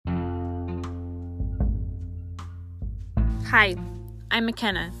Hi, I'm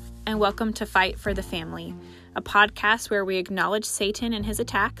McKenna, and welcome to Fight for the Family, a podcast where we acknowledge Satan and his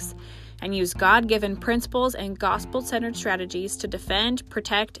attacks and use God-given principles and gospel-centered strategies to defend,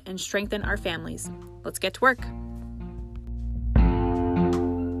 protect, and strengthen our families. Let's get to work.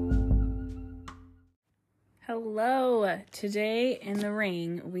 Hello. Today in the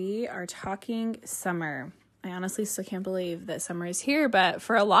ring, we are talking summer. I honestly still can't believe that summer is here, but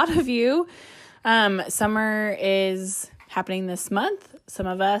for a lot of you, summer is happening this month. Some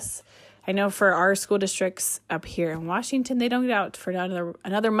of us, I know for our school districts up here in Washington, they don't get out for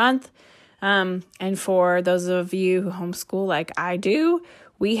another month. And for those of you who homeschool like I do,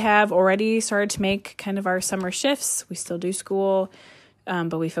 we have already started to make kind of our summer shifts. We still do school,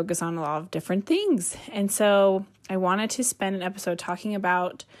 but we focus on a lot of different things. And so I wanted to spend an episode talking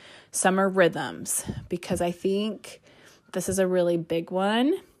about summer rhythms because I think this is a really big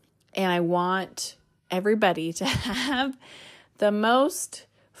one. And I want everybody to have the most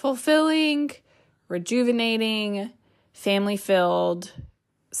fulfilling, rejuvenating, family-filled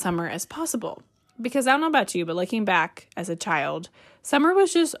summer as possible. Because I don't know about you, but looking back as a child, summer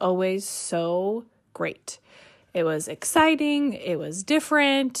was just always so great. It was exciting. It was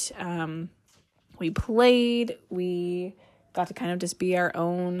different. We played. We got to kind of just be our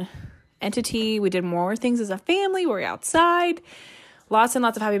own entity. We did more things as a family. We were outside. Lots and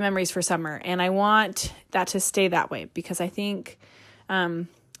lots of happy memories for summer. And I want that to stay that way because I think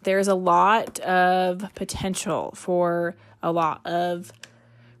there's a lot of potential for a lot of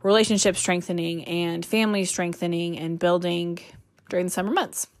relationship strengthening and family strengthening and building during the summer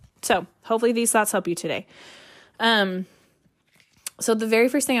months. So hopefully these thoughts help you today. So the very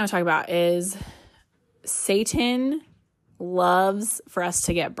first thing I want to talk about is Satan loves for us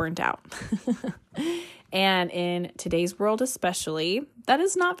to get burnt out. And in today's world especially, that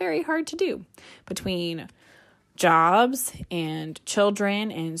is not very hard to do between jobs and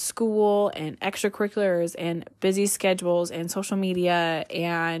children and school and extracurriculars and busy schedules and social media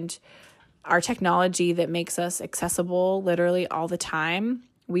and our technology that makes us accessible literally all the time.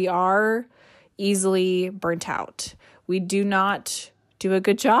 We are easily burnt out. We do not do a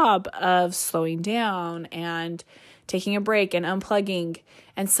good job of slowing down and taking a break and unplugging.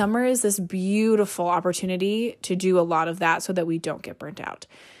 And summer is this beautiful opportunity to do a lot of that so that we don't get burnt out.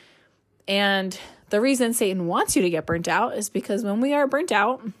 And the reason Satan wants you to get burnt out is because when we are burnt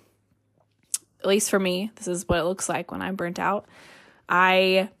out, at least for me, this is what it looks like when I'm burnt out,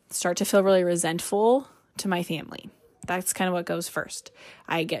 I start to feel really resentful to my family. That's kind of what goes first.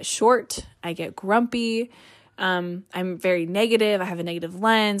 I get short, I get grumpy, I'm very negative, I have a negative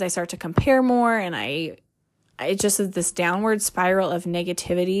lens, I start to compare more, and it just is this downward spiral of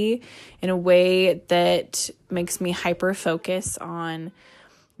negativity in a way that makes me hyper-focus on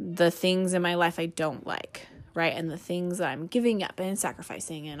the things in my life I don't like, right? And the things that I'm giving up and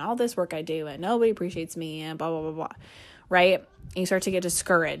sacrificing and all this work I do and nobody appreciates me and blah, blah, blah, blah, right? And you start to get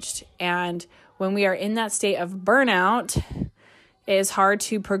discouraged. And when we are in that state of burnout, it is hard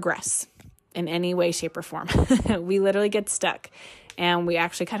to progress in any way, shape, or form. We literally get stuck and we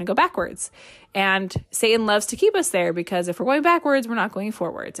actually kind of go backwards. And Satan loves to keep us there because if we're going backwards, we're not going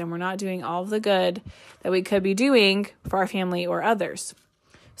forwards and we're not doing all of the good that we could be doing for our family or others.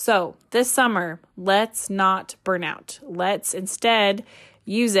 So this summer, let's not burn out. Let's instead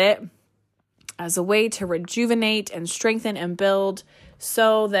use it as a way to rejuvenate and strengthen and build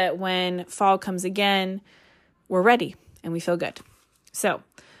so that when fall comes again, we're ready and we feel good. So,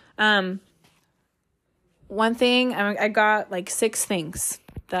 one thing, I got like 6 things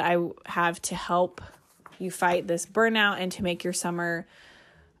that I have to help you fight this burnout and to make your summer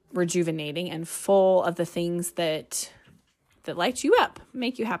rejuvenating and full of the things that light you up,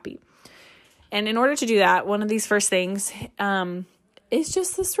 make you happy. And in order to do that, one of these first things is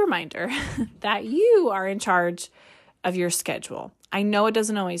just this reminder that you are in charge of your schedule. I know it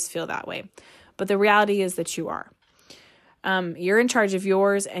doesn't always feel that way, but the reality is that you are. You're in charge of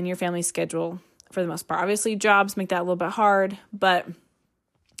yours and your family's schedule for the most part. Obviously, jobs make that a little bit hard, but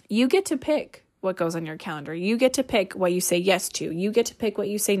you get to pick what goes on your calendar. You get to pick what you say yes to. You get to pick what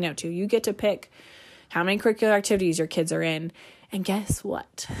you say no to. You get to pick how many curricular activities your kids are in. And guess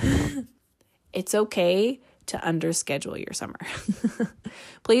what? It's okay to underschedule your summer.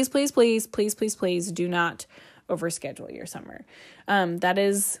 Please, please, please, please, please, please do not overschedule your summer. That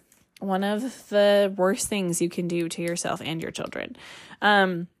is one of the worst things you can do to yourself and your children.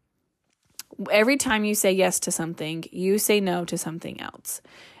 Every time you say yes to something, you say no to something else.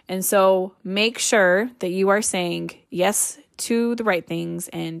 And so make sure that you are saying yes to the right things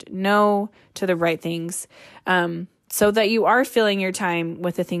and no to the right things. so that you are filling your time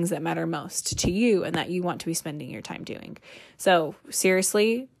with the things that matter most to you and that you want to be spending your time doing. So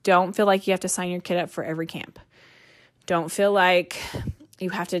seriously, don't feel like you have to sign your kid up for every camp. Don't feel like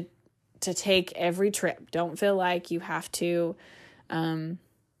you have to take every trip. Don't feel like you have to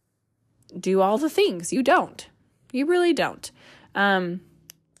do all the things. You don't. You really don't.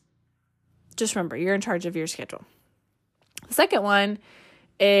 Just remember, you're in charge of your schedule. The second one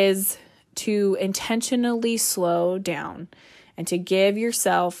is to intentionally slow down and to give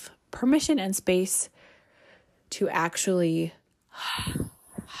yourself permission and space to actually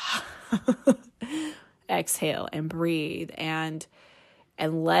exhale and breathe and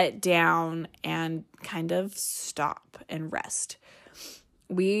let down and kind of stop and rest.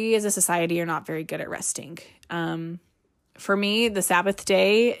 We as a society are not very good at resting. For me, the Sabbath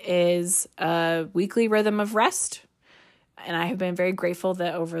day is a weekly rhythm of rest. And I have been very grateful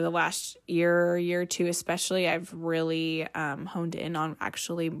that over the last year or two especially, I've really honed in on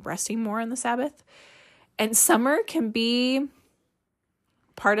actually resting more on the Sabbath. And summer can be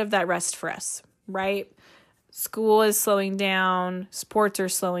part of that rest for us, right? School is slowing down. Sports are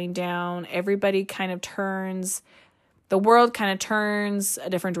slowing down. Everybody kind of turns, the world kind of turns a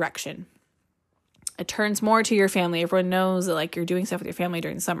different direction. It turns more to your family. Everyone knows that like you're doing stuff with your family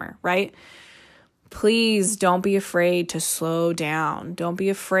during the summer, right? Please don't be afraid to slow down. Don't be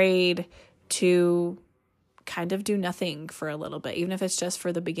afraid to kind of do nothing for a little bit, even if it's just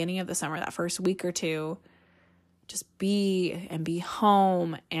for the beginning of the summer, that first week or two. Just be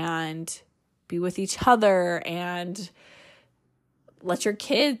home and be with each other and let your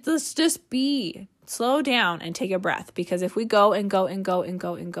kids just be. Slow down and take a breath, because if we go and go and go and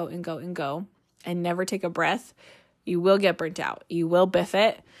go and go and go and go and never take a breath, you will get burnt out. You will biff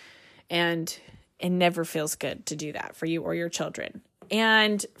it, and it never feels good to do that for you or your children.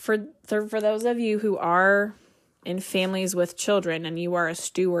 And for those of you who are in families with children and you are a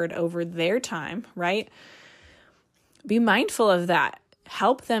steward over their time, right? Be mindful of that.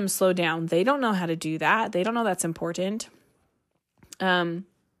 Help them slow down. They don't know how to do that. They don't know that's important.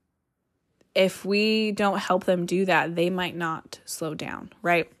 If we don't help them do that, they might not slow down,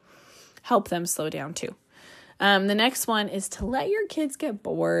 right? Help them slow down too. The next one is to let your kids get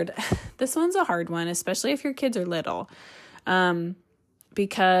bored. This one's a hard one, especially if your kids are little,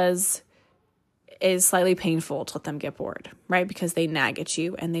 because it's slightly painful to let them get bored, right? Because they nag at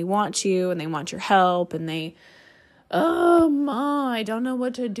you and they want your help and they, oh, Ma, I don't know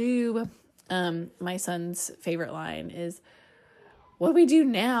what to do. My son's favorite line is, what do we do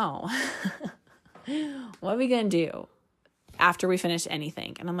now? What are we going to do after we finish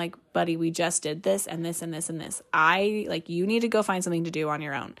anything? And I'm like, buddy, we just did this and this and this and this. You need to go find something to do on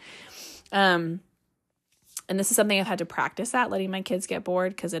your own. And this is something I've had to practice at, letting my kids get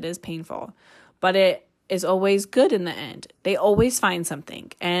bored, because it is painful, but it is always good in the end. They always find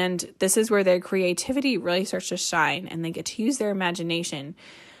something. And this is where their creativity really starts to shine, and they get to use their imagination.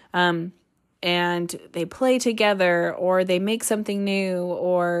 And they play together, or they make something new,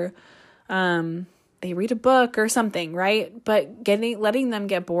 or they read a book or something, right? But letting them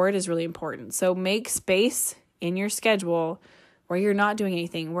get bored is really important. So make space in your schedule where you're not doing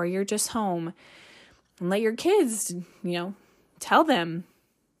anything, where you're just home, and let your kids, tell them,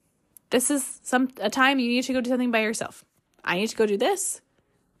 this is a time you need to go do something by yourself. I need to go do this.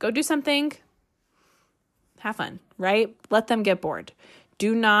 Go do something. Have fun, right? Let them get bored.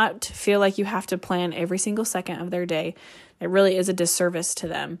 Do not feel like you have to plan every single second of their day. It really is a disservice to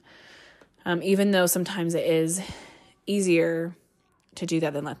them. Even though sometimes it is easier to do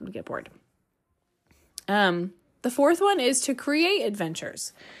that than let them get bored. The fourth one is to create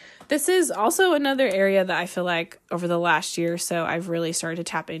adventures. This is also another area that I feel like over the last year or so I've really started to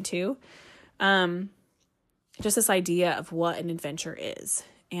tap into. Just this idea of what an adventure is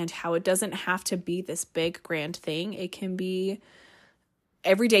and how it doesn't have to be this big grand thing. It can be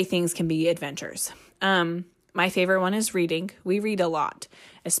everyday things can be adventures. My favorite one is reading. We read a lot,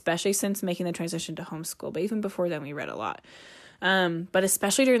 especially since making the transition to homeschool. But even before then, we read a lot. But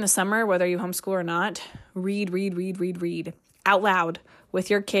especially during the summer, whether you homeschool or not, read out loud with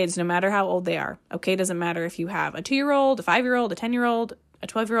your kids, no matter how old they are. Okay, it doesn't matter if you have a 2-year-old, a 5-year-old, a 10-year-old, a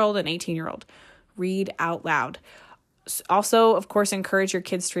 12-year-old, an 18-year-old. Read out loud. Also, of course, encourage your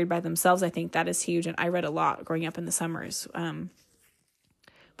kids to read by themselves. I think that is huge. And I read a lot growing up in the summers.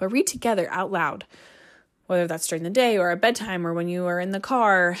 But read together out loud, whether that's during the day or at bedtime or when you are in the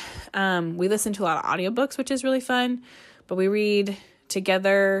car. We listen to a lot of audiobooks, which is really fun, but we read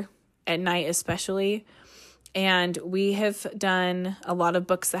together at night especially. And we have done a lot of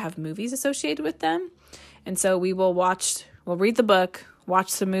books that have movies associated with them. And so we'll read the book,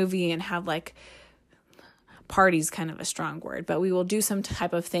 watch the movie, and have like party's kind of a strong word, but we will do some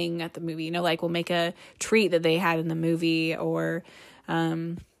type of thing at the movie, like we'll make a treat that they had in the movie, or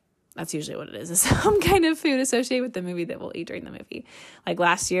that's usually what it is some kind of food associated with the movie that we'll eat during the movie. Like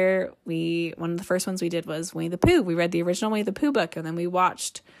last year, one of the first ones we did was Winnie the Pooh. We read the original Winnie the Pooh book, and then we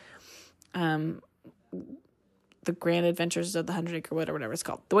watched the Grand Adventures of the 100-Acre Wood, or whatever it's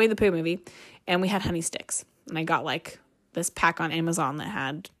called, the Winnie the Pooh movie, and we had honey sticks. And I got like this pack on Amazon that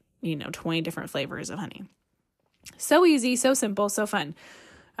had 20 different flavors of honey. So easy, so simple, so fun.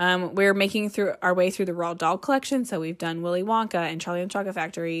 We're making our way through the Roald Dahl collection. So we've done Willy Wonka and Charlie and the Chocolate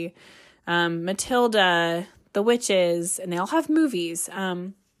Factory, Matilda, The Witches, and they all have movies.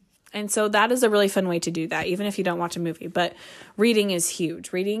 And so that is a really fun way to do that, even if you don't watch a movie. But reading is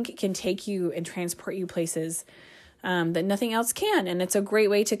huge. Reading can take you and transport you places that nothing else can. And it's a great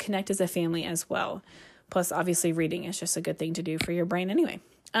way to connect as a family as well. Plus, obviously, reading is just a good thing to do for your brain anyway.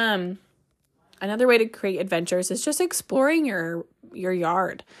 Another way to create adventures is just exploring your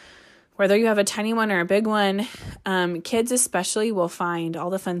yard. Whether you have a tiny one or a big one, kids especially will find all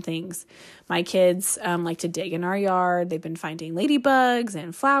the fun things. My kids like to dig in our yard. They've been finding ladybugs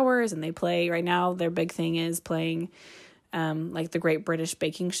and flowers, and they play. Right now, their big thing is playing like the Great British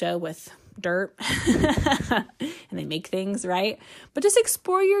Baking Show with dirt. And they make things, right? But just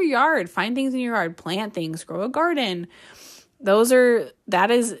explore your yard. Find things in your yard. Plant things. Grow a garden. That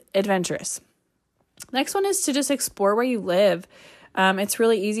is adventurous. Next one is to just explore where you live. It's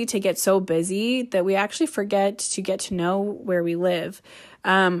really easy to get so busy that we actually forget to get to know where we live.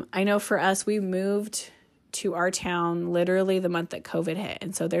 I know for us, we moved to our town literally the month that COVID hit.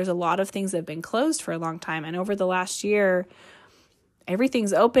 And so there's a lot of things that have been closed for a long time. And over the last year,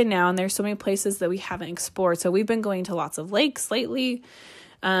 everything's open now. And there's so many places that we haven't explored. So we've been going to lots of lakes lately,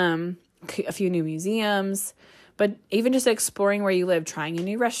 a few new museums. But even just exploring where you live, trying a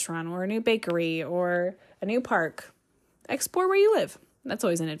new restaurant or a new bakery or a new park, explore where you live. That's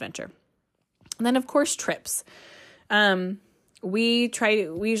always an adventure. And then, of course, trips. We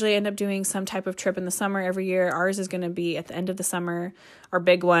usually end up doing some type of trip in the summer every year. Ours is going to be at the end of the summer, our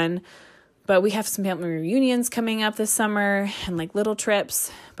big one. But we have some family reunions coming up this summer and like little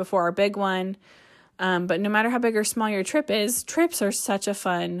trips before our big one. But no matter how big or small your trip is, trips are such a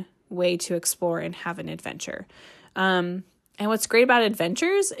fun way to explore and have an adventure. And what's great about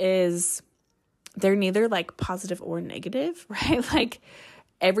adventures is they're neither like positive or negative, right? Like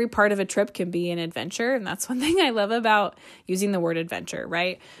every part of a trip can be an adventure. And that's one thing I love about using the word adventure,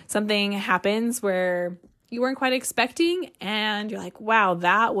 right? Something happens where you weren't quite expecting and you're like, wow,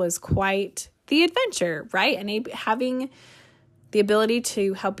 that was quite the adventure, right? And having the ability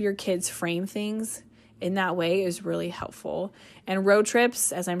to help your kids frame things in that way is really helpful. And road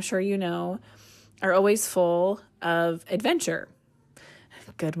trips, as I'm sure you know, are always full of adventure.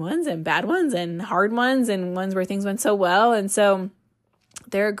 Good ones and bad ones and hard ones and ones where things went so well. And so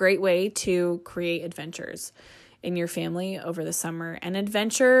they're a great way to create adventures in your family over the summer. And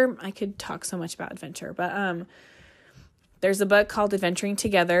adventure, I could talk so much about adventure, but there's a book called Adventuring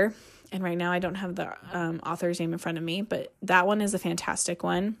Together. And right now I don't have the author's name in front of me, but that one is a fantastic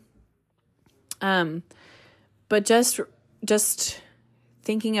one. But just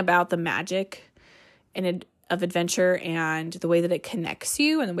thinking about the magic of adventure and the way that it connects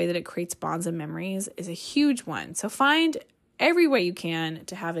you and the way that it creates bonds and memories is a huge one. So find every way you can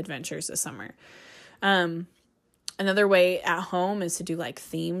to have adventures this summer. Another way at home is to do like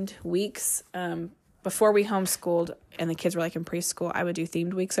themed weeks. Before we homeschooled and the kids were like in preschool, I would do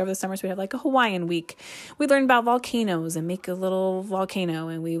themed weeks over the summer. So we'd have like a Hawaiian week. We learned about volcanoes and make a little volcano,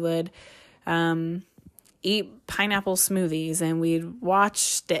 and we would eat pineapple smoothies, and we'd watch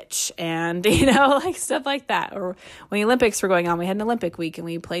Stitch and, like stuff like that. Or when the Olympics were going on, we had an Olympic week and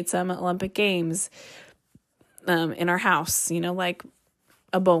we played some Olympic games in our house, like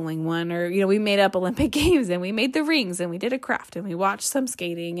a bowling one, or, we made up Olympic games and we made the rings and we did a craft and we watched some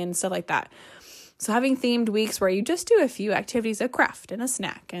skating and stuff like that. So having themed weeks where you just do a few activities, a craft and a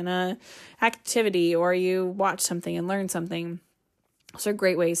snack and a activity, or you watch something and learn something. Those are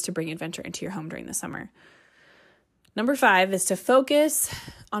great ways to bring adventure into your home during the summer. Number 5 is to focus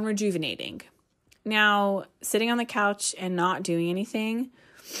on rejuvenating. Now, sitting on the couch and not doing anything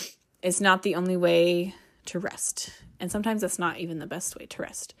is not the only way to rest. And sometimes that's not even the best way to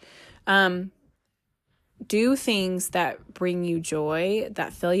rest. Do things that bring you joy,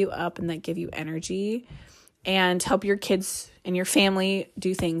 that fill you up and that give you energy, and help your kids and your family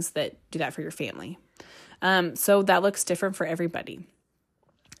do things that do that for your family. So that looks different for everybody.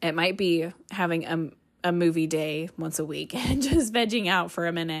 It might be having a movie day once a week and just vegging out for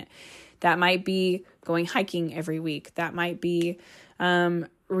a minute. That might be going hiking every week. That might be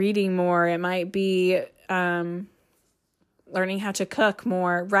reading more. It might be learning how to cook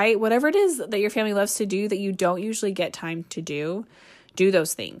more, right? Whatever it is that your family loves to do that you don't usually get time to do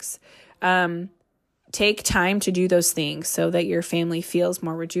those things. Take time to do those things so that your family feels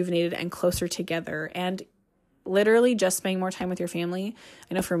more rejuvenated and closer together. And literally just spending more time with your family,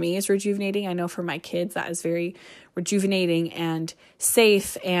 I know for me is rejuvenating. I know for my kids that is very rejuvenating and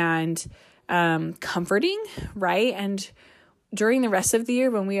safe and comforting, right? And during the rest of the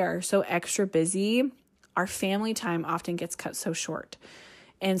year when we are so extra busy, our family time often gets cut so short.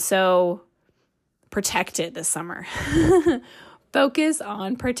 And so protect it this summer. Focus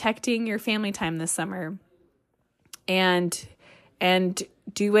on protecting your family time this summer and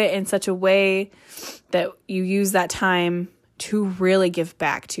do it in such a way that you use that time to really give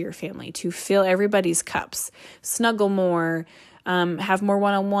back to your family, to fill everybody's cups, snuggle more, have more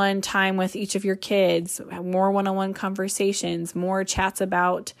one-on-one time with each of your kids, have more one-on-one conversations, more chats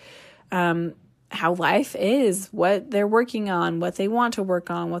about how life is, what they're working on, what they want to work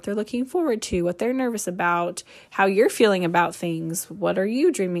on, what they're looking forward to, what they're nervous about, how you're feeling about things. What are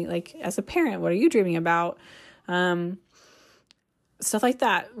you dreaming, like as a parent, what are you dreaming about? Stuff like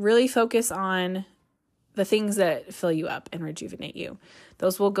that. Really focus on the things that fill you up and rejuvenate you.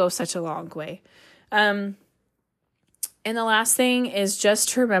 Those will go such a long way. And the last thing is just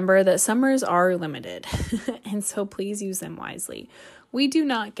to remember that summers are limited. And so please use them wisely. We do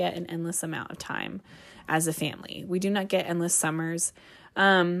not get an endless amount of time as a family. We do not get endless summers.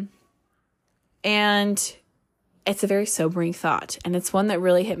 And it's a very sobering thought. And it's one that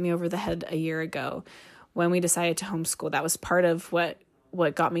really hit me over the head a year ago when we decided to homeschool. That was part of what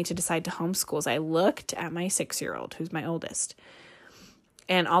got me to decide to homeschool. Is I looked at my 6-year-old, who's my oldest.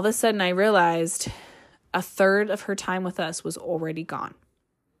 And all of a sudden I realized a third of her time with us was already gone.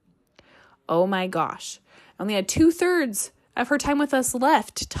 Oh my gosh. I only had 2/3 of her time with us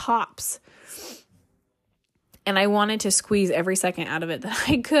left, tops. And I wanted to squeeze every second out of it that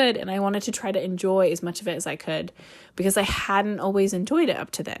I could. And I wanted to try to enjoy as much of it as I could because I hadn't always enjoyed it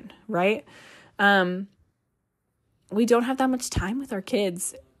up to then, right? We don't have that much time with our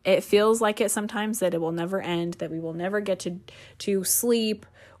kids. It feels like it sometimes that it will never end, that we will never get to sleep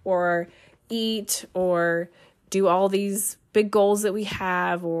or eat or do all these big goals that we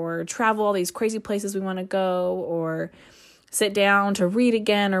have or travel all these crazy places we want to go or sit down to read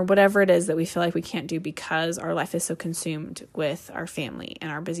again or whatever it is that we feel like we can't do because our life is so consumed with our family and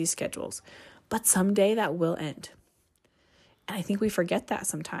our busy schedules. But someday that will end. And I think we forget that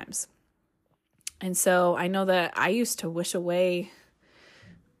sometimes. And so I know that I used to wish away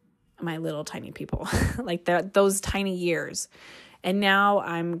my little tiny people, like those tiny years. And now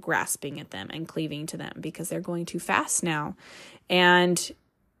I'm grasping at them and cleaving to them because they're going too fast now. And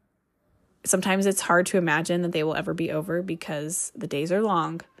sometimes it's hard to imagine that they will ever be over because the days are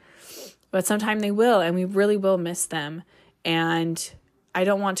long. But sometime they will, and we really will miss them. And I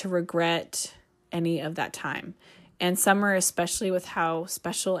don't want to regret any of that time. And summer, especially with how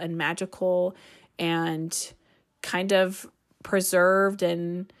special and magical and kind of preserved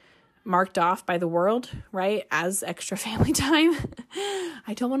and marked off by the world, right, as extra family time.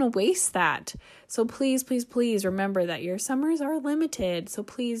 I don't want to waste that. So please, please, please remember that your summers are limited. So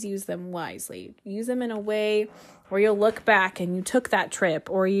please use them wisely. Use them in a way where you'll look back and you took that trip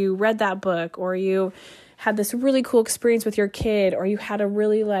or you read that book or you had this really cool experience with your kid or you had a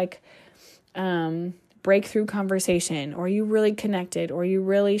really breakthrough conversation or you really connected or you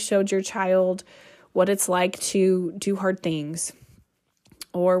really showed your child what it's like to do hard things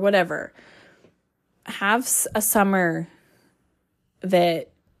or whatever. Have a summer that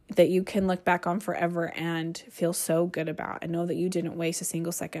you can look back on forever and feel so good about and know that you didn't waste a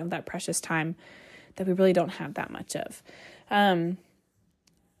single second of that precious time that we really don't have that much of.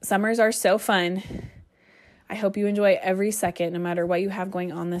 Summers are so fun. I hope you enjoy every second, no matter what you have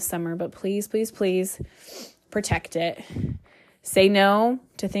going on this summer, but please, please, please protect it. Say no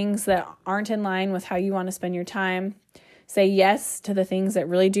to things that aren't in line with how you want to spend your time. Say yes to the things that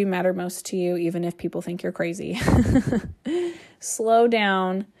really do matter most to you, even if people think you're crazy. Slow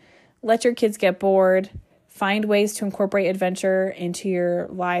down. Let your kids get bored. Find ways to incorporate adventure into your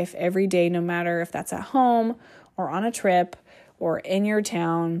life every day, no matter if that's at home or on a trip or in your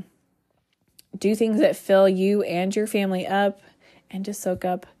town. Do things that fill you and your family up and just soak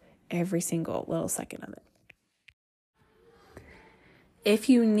up every single little second of it. If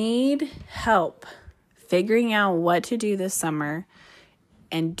you need help figuring out what to do this summer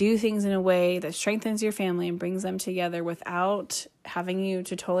and do things in a way that strengthens your family and brings them together without having you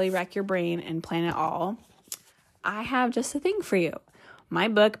to totally rack your brain and plan it all, I have just a thing for you. My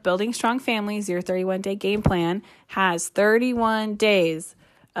book, Building Strong Families, Your 31-Day Game Plan, has 31 days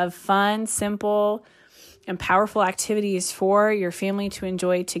of fun, simple and powerful activities for your family to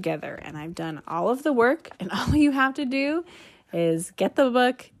enjoy together. And I've done all of the work, and all you have to do is get the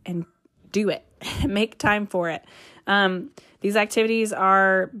book and do it. Make time for it. These activities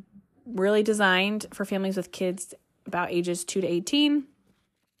are really designed for families with kids about ages 2 to 18.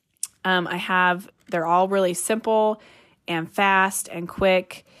 They're all really simple and fast and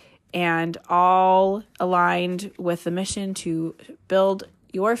quick, and all aligned with the mission to build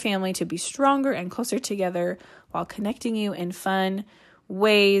your family to be stronger and closer together while connecting you in fun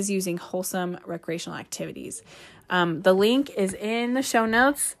ways using wholesome recreational activities. The link is in the show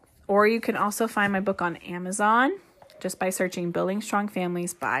notes, or you can also find my book on Amazon just by searching Building Strong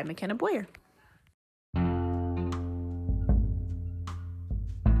Families by McKenna Boyer.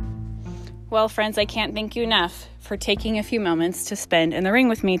 Well, friends, I can't thank you enough for taking a few moments to spend in the ring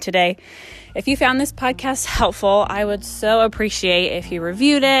with me today. If you found this podcast helpful, I would so appreciate if you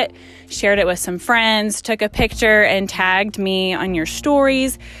reviewed it, shared it with some friends, took a picture, and tagged me on your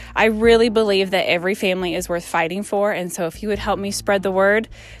stories. I really believe that every family is worth fighting for, and so if you would help me spread the word,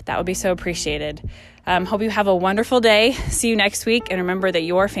 that would be so appreciated. Hope you have a wonderful day. See you next week, and remember that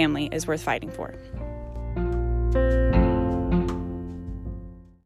your family is worth fighting for.